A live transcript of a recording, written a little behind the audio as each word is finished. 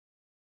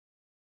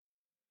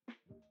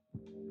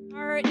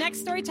Our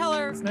next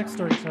storyteller. Next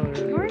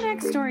storyteller. Your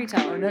next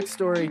storyteller. Our next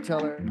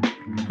storyteller.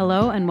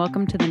 Hello and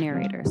welcome to The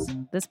Narrators.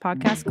 This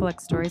podcast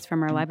collects stories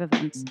from our live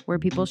events where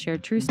people share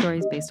true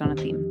stories based on a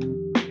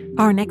theme.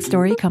 Our next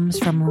story comes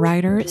from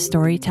writer,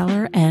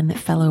 storyteller, and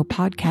fellow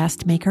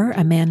podcast maker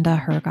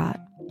Amanda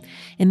Hergott.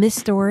 In this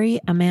story,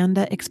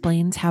 Amanda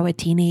explains how a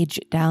teenage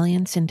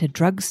dalliance into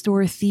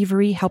drugstore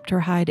thievery helped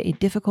her hide a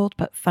difficult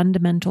but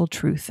fundamental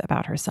truth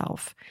about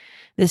herself.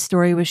 This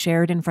story was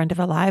shared in front of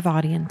a live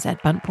audience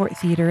at Buntport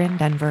Theater in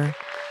Denver.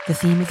 The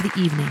theme of the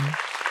evening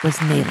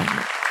was nailing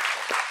it.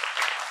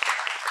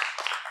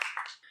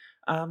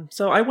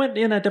 So I went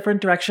in a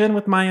different direction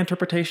with my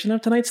interpretation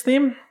of tonight's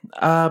theme.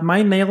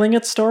 My nailing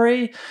it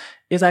story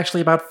is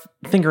actually about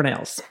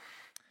fingernails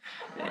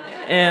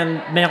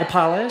and nail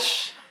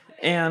polish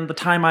and the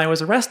time I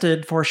was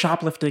arrested for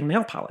shoplifting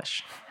nail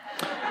polish.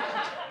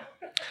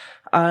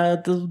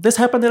 This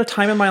happened at a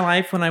time in my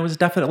life when I was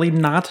definitely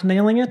not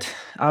nailing it,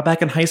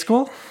 back in high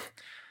school.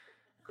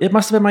 It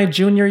must have been my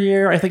junior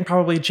year, I think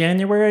probably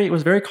January. It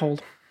was very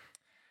cold.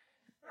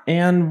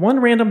 And one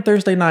random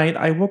Thursday night,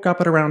 I woke up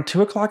at around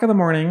 2 o'clock in the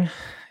morning,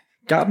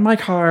 got in my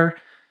car,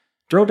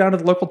 drove down to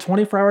the local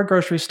 24-hour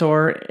grocery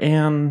store,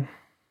 and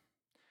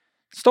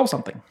stole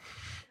something.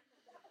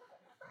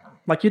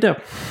 Like you do.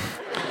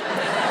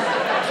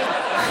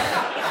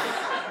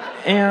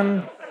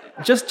 And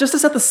just to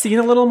set the scene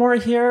a little more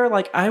here,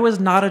 like I was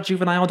not a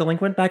juvenile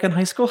delinquent back in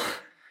high school.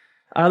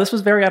 This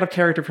was very out of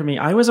character for me.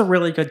 I was a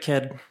really good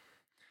kid.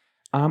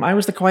 I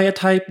was the quiet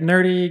type,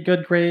 nerdy,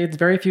 good grades,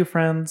 very few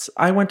friends.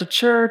 I went to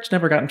church,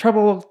 never got in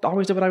trouble,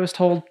 always did what I was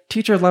told.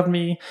 Teacher loved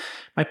me.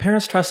 My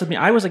parents trusted me.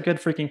 I was a good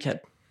freaking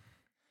kid.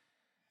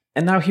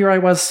 And now here I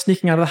was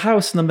sneaking out of the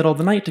house in the middle of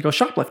the night to go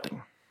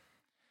shoplifting.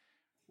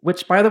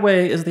 Which, by the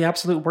way, is the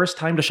absolute worst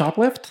time to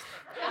shoplift.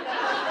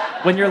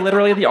 When you're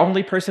literally the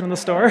only person in the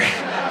store.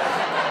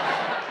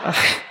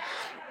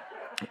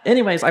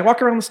 Anyways, I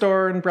walk around the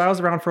store and browse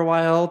around for a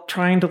while,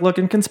 trying to look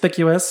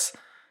inconspicuous.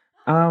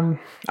 I'm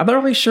not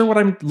really sure what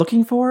I'm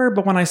looking for,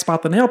 but when I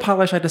spot the nail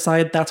polish, I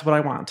decide that's what I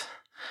want.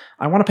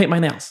 I want to paint my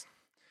nails.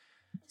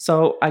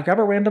 So I grab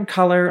a random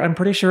color, I'm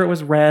pretty sure it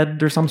was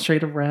red or some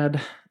shade of red,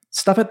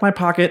 stuff it in my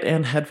pocket,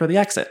 and head for the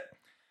exit.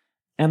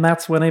 And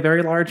that's when a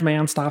very large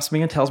man stops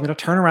me and tells me to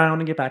turn around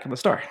and get back in the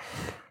store.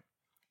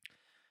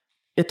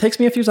 It takes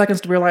me a few seconds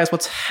to realize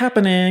what's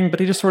happening, but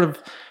he just sort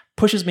of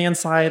pushes me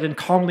inside and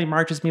calmly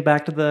marches me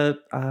back to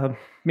the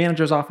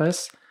manager's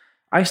office.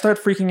 I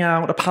start freaking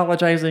out,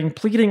 apologizing,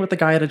 pleading with the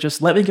guy to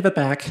just let me give it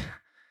back.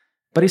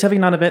 But he's having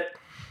none of it.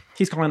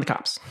 He's calling the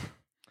cops.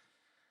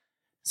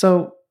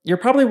 So you're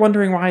probably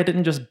wondering why I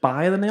didn't just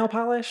buy the nail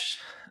polish.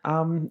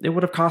 It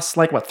would have cost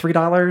like,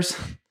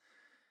 $3?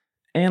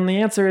 And the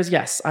answer is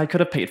yes, I could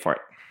have paid for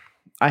it.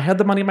 I had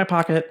the money in my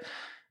pocket,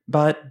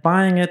 but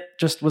buying it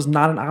just was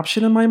not an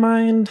option in my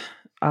mind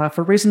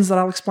for reasons that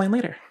I'll explain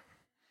later.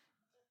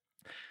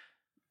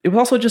 It was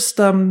also just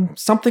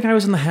something I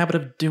was in the habit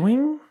of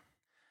doing.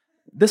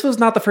 This was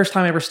not the first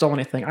time I ever stole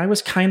anything. I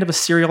was kind of a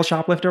serial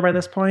shoplifter by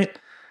this point.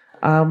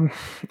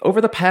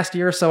 Over the past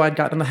year or so, I'd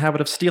gotten in the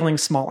habit of stealing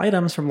small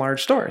items from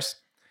large stores.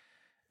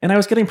 And I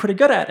was getting pretty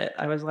good at it.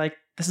 I was like,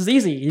 this is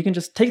easy. You can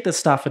just take this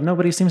stuff and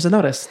nobody seems to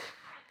notice.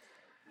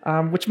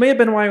 Which may have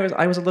been why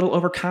I was a little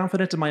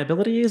overconfident in my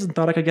abilities and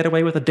thought I could get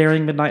away with a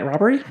daring midnight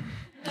robbery.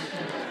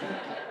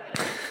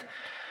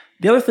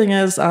 The other thing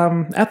is,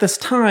 at this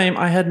time,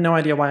 I had no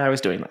idea why I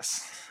was doing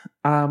this.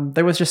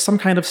 There was just some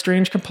kind of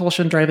strange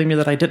compulsion driving me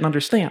that I didn't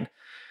understand.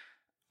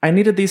 I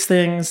needed these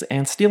things,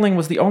 and stealing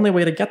was the only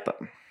way to get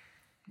them.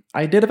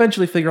 I did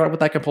eventually figure out what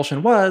that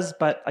compulsion was,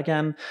 but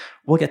again,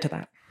 we'll get to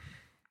that.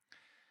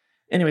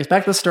 Anyways,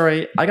 back to the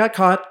story. I got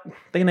caught.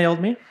 They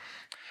nailed me.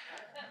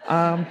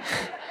 I'm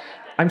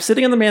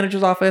sitting in the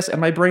manager's office,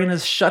 and my brain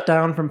is shut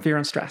down from fear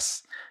and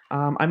stress.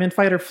 I'm in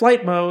fight or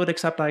flight mode,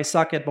 except I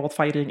suck at both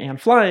fighting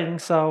and flying,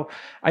 so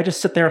I just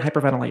sit there and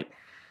hyperventilate.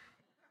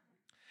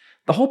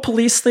 The whole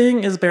police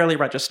thing is barely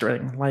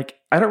registering. Like,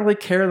 I don't really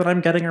care that I'm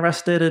getting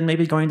arrested and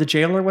maybe going to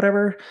jail or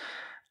whatever.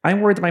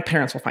 I'm worried that my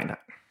parents will find out.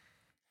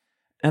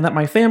 And that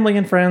my family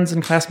and friends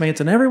and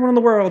classmates and everyone in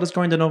the world is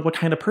going to know what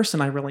kind of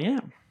person I really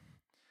am.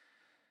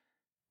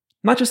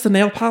 Not just the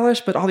nail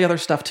polish, but all the other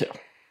stuff too.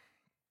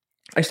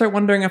 I start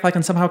wondering if I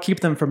can somehow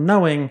keep them from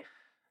knowing.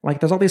 Like,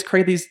 there's all these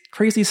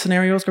crazy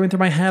scenarios going through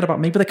my head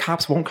about maybe the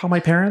cops won't call my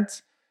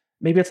parents.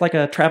 Maybe it's like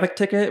a traffic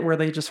ticket where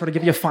they just sort of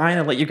give you a fine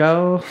and let you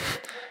go.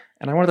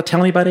 And I wanted to tell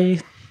anybody.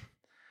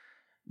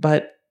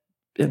 But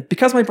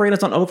because my brain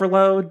is on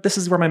overload, this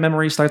is where my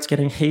memory starts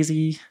getting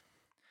hazy.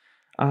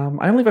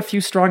 I only have a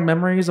few strong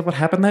memories of what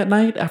happened that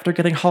night after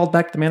getting hauled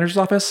back to the manager's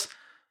office.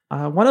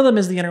 One of them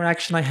is the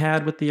interaction I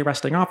had with the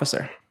arresting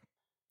officer.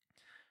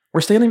 We're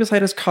standing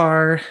beside his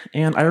car,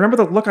 and I remember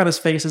the look on his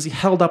face as he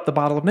held up the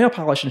bottle of nail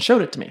polish and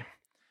showed it to me.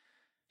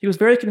 He was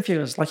very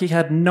confused, like he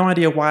had no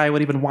idea why I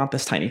would even want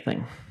this tiny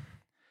thing.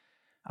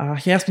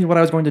 He asked me what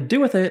I was going to do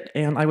with it,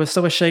 and I was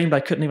so ashamed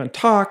I couldn't even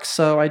talk,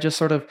 so I just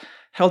sort of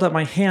held up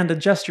my hand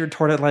and gestured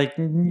toward it like,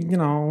 you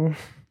know.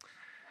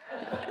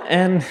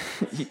 And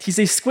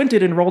he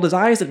squinted and rolled his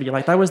eyes at me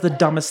like that was the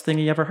dumbest thing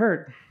he ever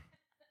heard.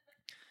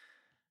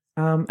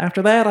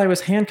 After that, I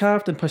was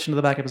handcuffed and pushed into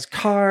the back of his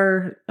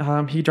car.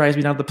 He drives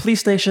me down to the police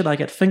station. I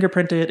get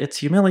fingerprinted. It's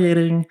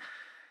humiliating.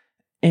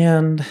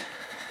 And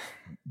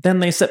then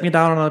they sit me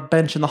down on a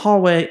bench in the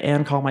hallway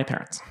and call my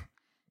parents.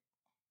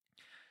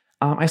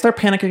 I start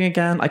panicking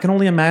again. I can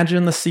only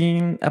imagine the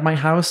scene at my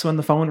house when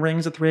the phone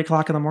rings at 3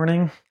 o'clock in the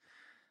morning.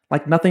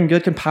 Like nothing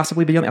good can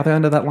possibly be on the other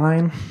end of that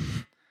line.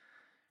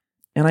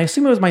 And I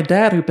assume it was my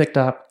dad who picked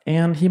up,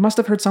 and he must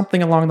have heard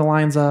something along the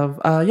lines of,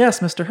 yes,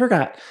 Mr.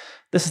 Hergott,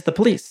 this is the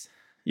police.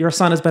 Your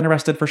son has been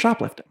arrested for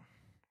shoplifting.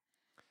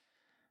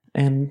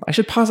 And I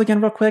should pause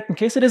again real quick. In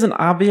case it isn't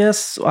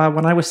obvious,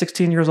 when I was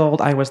 16 years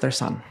old, I was their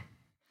son.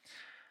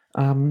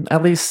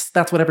 At least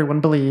that's what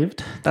everyone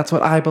believed. That's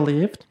what I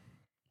believed.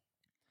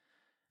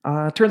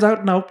 Turns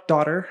out, nope,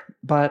 daughter.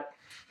 But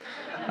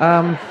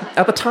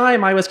at the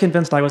time, I was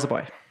convinced I was a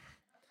boy.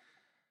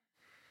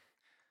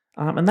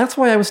 And that's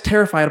why I was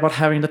terrified about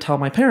having to tell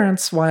my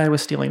parents why I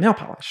was stealing nail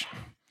polish.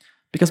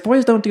 Because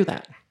boys don't do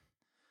that.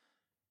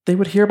 They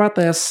would hear about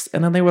this,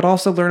 and then they would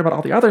also learn about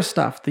all the other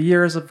stuff, the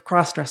years of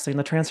cross-dressing,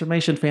 the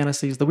transformation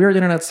fantasies, the weird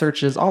internet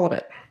searches, all of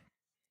it.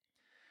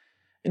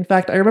 In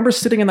fact, I remember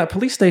sitting in that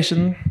police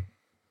station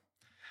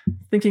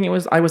thinking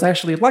I was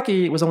actually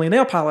lucky it was only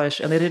nail polish,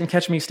 and they didn't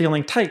catch me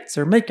stealing tights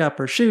or makeup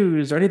or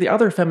shoes or any of the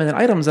other feminine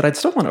items that I'd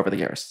stolen over the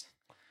years.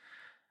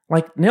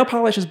 Like, nail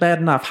polish is bad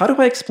enough. How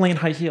do I explain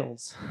high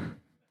heels?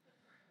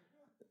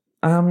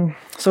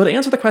 So to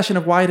answer the question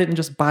of why I didn't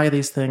just buy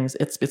these things,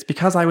 it's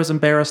because I was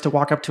embarrassed to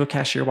walk up to a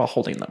cashier while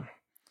holding them.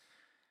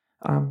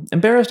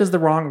 Embarrassed is the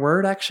wrong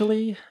word,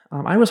 actually.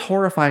 I was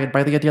horrified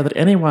by the idea that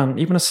anyone,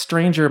 even a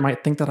stranger,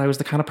 might think that I was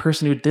the kind of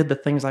person who did the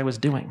things I was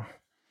doing.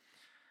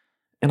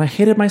 And I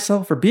hated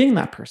myself for being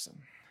that person.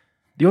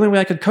 The only way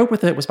I could cope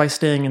with it was by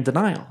staying in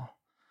denial.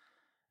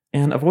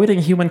 And avoiding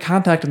human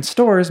contact in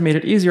stores made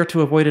it easier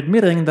to avoid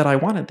admitting that I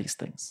wanted these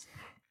things.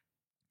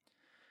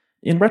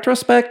 In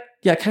retrospect,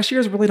 yeah,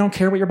 cashiers really don't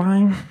care what you're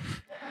buying.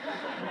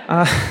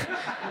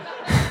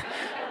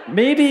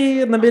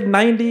 Maybe in the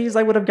mid-90s,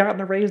 I would have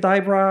gotten a raised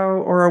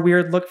eyebrow or a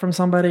weird look from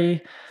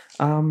somebody.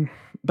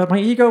 But my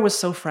ego was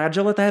so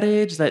fragile at that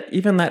age that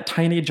even that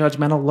tiny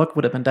judgmental look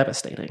would have been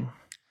devastating.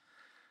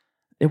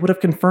 It would have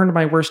confirmed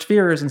my worst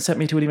fears and sent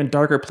me to an even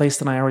darker place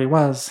than I already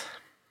was.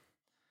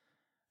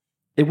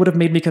 It would have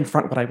made me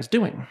confront what I was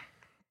doing.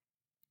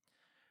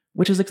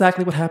 Which is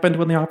exactly what happened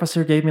when the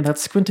officer gave me that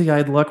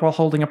squinty-eyed look while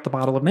holding up the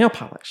bottle of nail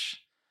polish.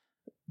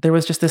 There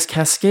was just this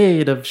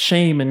cascade of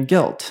shame and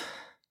guilt.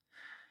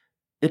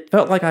 It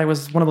felt like I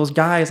was one of those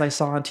guys I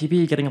saw on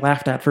TV getting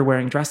laughed at for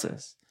wearing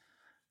dresses.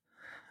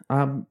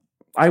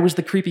 I was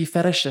the creepy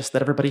fetishist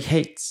that everybody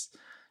hates.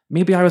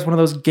 Maybe I was one of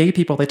those gay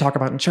people they talk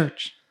about in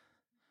church.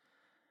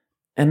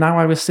 And now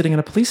I was sitting in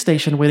a police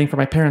station waiting for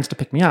my parents to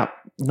pick me up,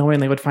 knowing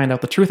they would find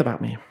out the truth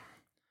about me.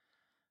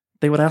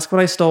 They would ask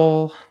what I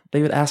stole,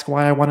 they would ask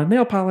why I wanted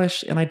nail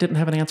polish, and I didn't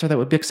have an answer that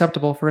would be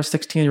acceptable for a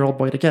 16-year-old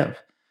boy to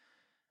give.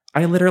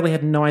 I literally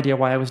had no idea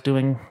why I was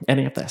doing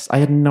any of this. I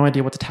had no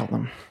idea what to tell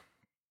them.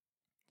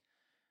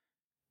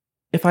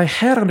 If I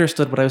had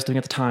understood what I was doing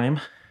at the time,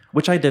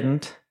 which I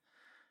didn't,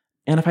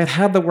 and if I'd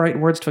had the right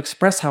words to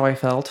express how I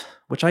felt,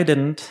 which I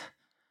didn't,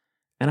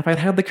 and if I'd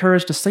had the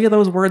courage to say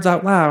those words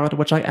out loud,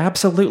 which I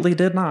absolutely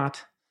did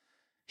not,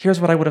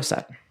 here's what I would have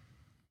said.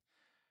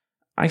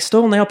 I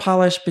stole nail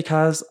polish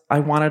because I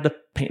wanted to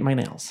paint my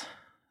nails.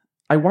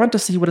 I want to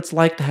see what it's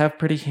like to have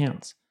pretty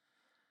hands.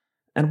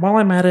 And while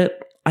I'm at it,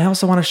 I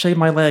also want to shave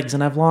my legs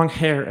and have long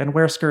hair and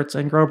wear skirts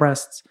and grow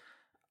breasts.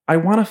 I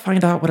want to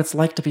find out what it's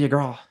like to be a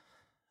girl.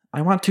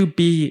 I want to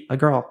be a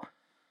girl.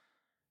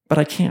 But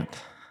I can't.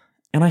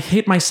 And I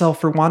hate myself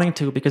for wanting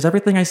to because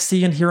everything I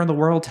see and hear in the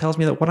world tells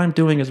me that what I'm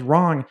doing is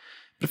wrong,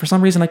 but for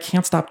some reason I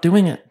can't stop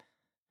doing it.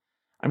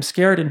 I'm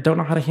scared and don't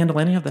know how to handle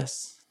any of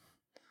this.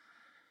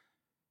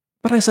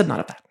 But I said none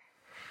of that.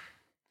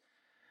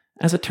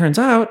 As it turns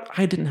out,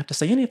 I didn't have to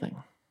say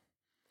anything.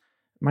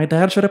 My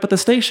dad showed up at the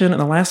station, and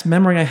the last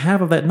memory I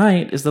have of that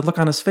night is the look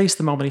on his face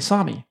the moment he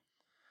saw me.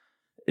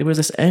 It was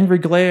this angry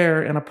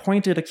glare and a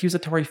pointed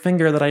accusatory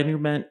finger that I knew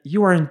meant,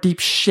 "You are in deep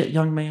shit,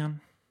 young man."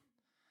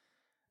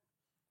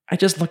 I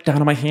just looked down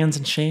at my hands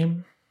in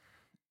shame,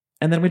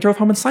 and then we drove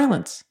home in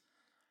silence.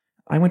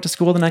 I went to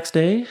school the next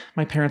day.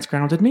 My parents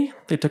grounded me.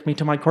 They took me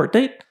to my court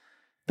date.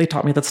 They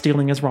taught me that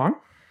stealing is wrong.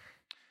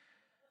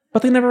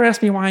 But they never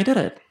asked me why I did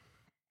it.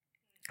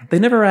 They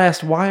never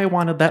asked why I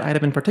wanted that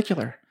item in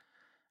particular.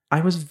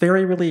 I was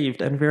very relieved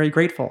and very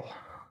grateful.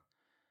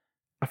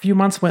 A few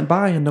months went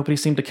by and nobody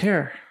seemed to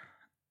care.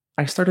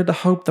 I started to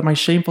hope that my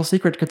shameful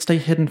secret could stay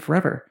hidden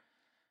forever.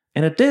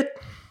 And it did.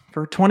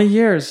 For 20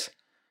 years,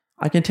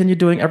 I continued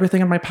doing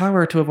everything in my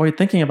power to avoid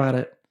thinking about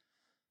it.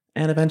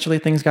 And eventually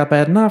things got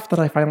bad enough that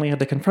I finally had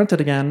to confront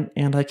it again,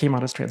 and I came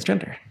out as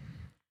transgender.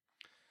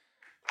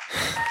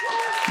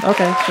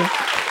 Okay, sure.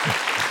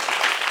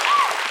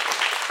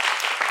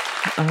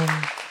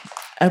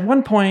 At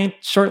one point,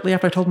 shortly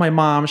after I told my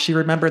mom, she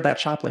remembered that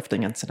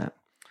shoplifting incident.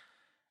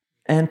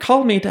 and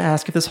called me to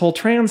ask if this whole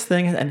trans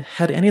thing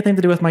had anything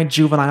to do with my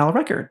juvenile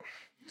record.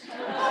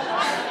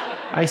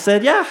 I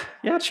said, yeah,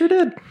 it sure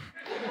did.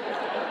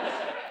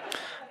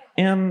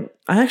 And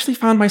I actually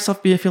found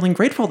myself feeling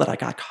grateful that I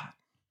got caught,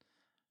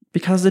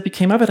 because it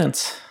became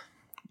evidence.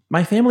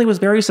 My family was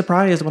very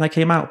surprised when I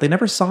came out. They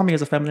never saw me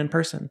as a feminine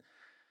person.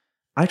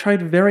 I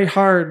tried very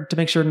hard to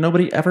make sure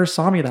nobody ever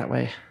saw me that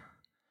way.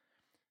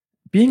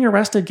 Being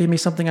arrested gave me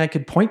something I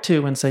could point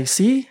to and say,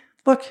 see,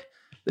 look,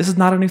 this is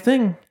not a new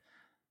thing.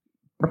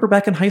 Remember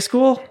back in high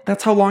school?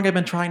 That's how long I've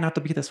been trying not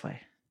to be this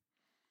way.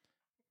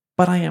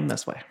 But I am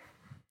this way.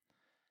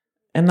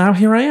 And now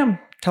here I am,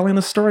 telling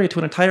this story to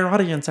an entire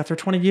audience after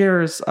 20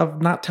 years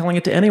of not telling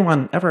it to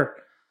anyone, ever.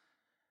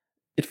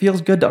 It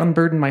feels good to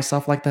unburden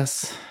myself like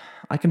this.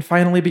 I can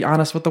finally be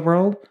honest with the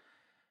world.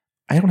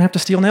 I don't have to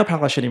steal nail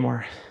polish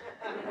anymore.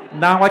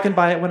 Now I can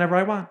buy it whenever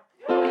I want.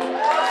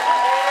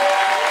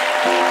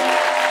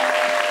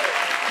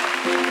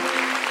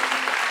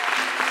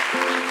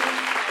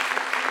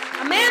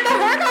 Amanda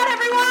Hergott,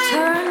 everyone!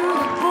 Turn the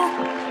book,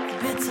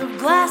 bits of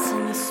glass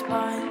in the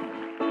spine.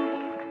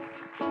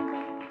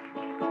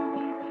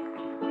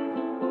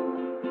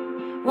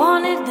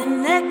 Wanted the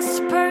next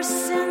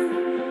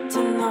person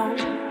to know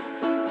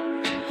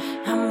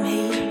I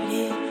made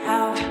it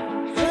out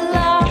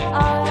alive.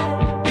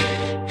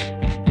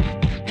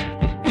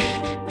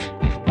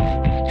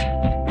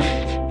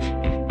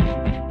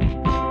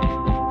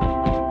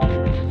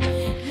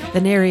 The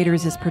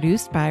Narrators is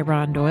produced by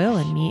Ron Doyle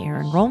and me,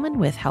 Aaron Rollman,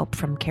 with help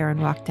from Karen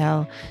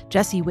Wachtel,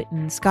 Jesse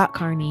Witten, Scott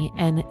Carney,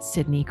 and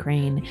Sydney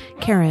Crane.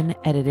 Karen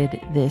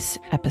edited this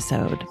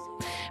episode.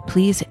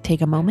 Please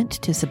take a moment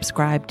to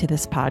subscribe to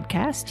this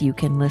podcast. You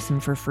can listen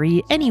for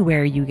free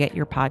anywhere you get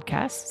your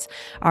podcasts.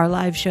 Our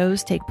live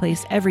shows take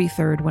place every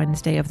third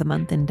Wednesday of the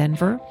month in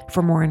Denver.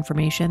 For more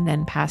information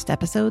than past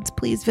episodes,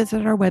 please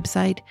visit our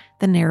website,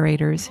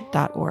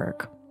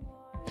 thenarrators.org.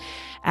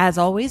 As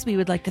always, we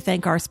would like to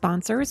thank our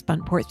sponsors,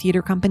 Buntport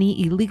Theater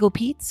Company, Illegal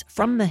Pete's,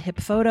 From the Hip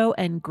Photo,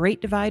 and Great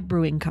Divide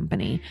Brewing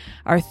Company.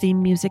 Our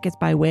theme music is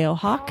by Whale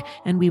Hawk,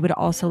 and we would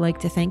also like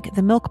to thank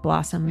the Milk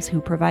Blossoms, who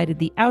provided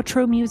the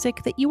outro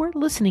music that you are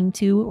listening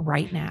to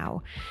right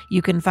now.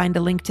 You can find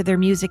a link to their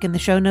music in the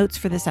show notes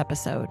for this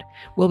episode.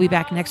 We'll be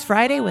back next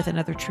Friday with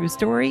another true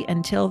story.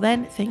 Until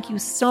then, thank you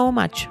so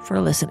much for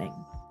listening.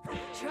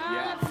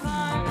 Trying to find